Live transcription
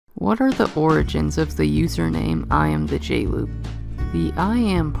What are the origins of the username iamthejluke? The I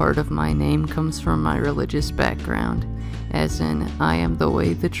am part of my name comes from my religious background, as in I am the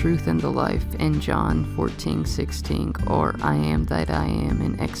way, the truth, and the life in John 14:16, or I am that I am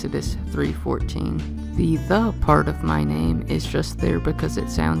in Exodus 3:14. The part of my name is just there because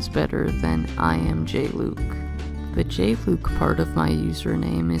it sounds better than iamthejluke. The jluke part of my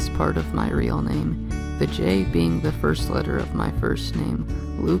username is part of my real name, the J being the first letter of my first name,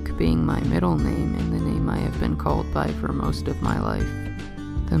 Luke being my middle name and the name I have been called by for most of my life.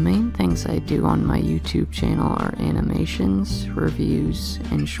 The main things I do on my YouTube channel are animations, reviews,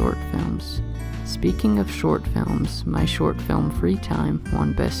 and short films. Speaking of short films, my short film Free Time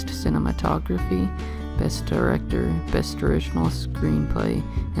won Best Cinematography, Best Director, Best Original Screenplay,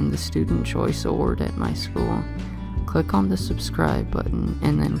 and the Student Choice Award at my school. Click on the subscribe button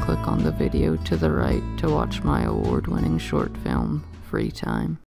and then click on the video to the right to watch my award-winning short film, Free Time.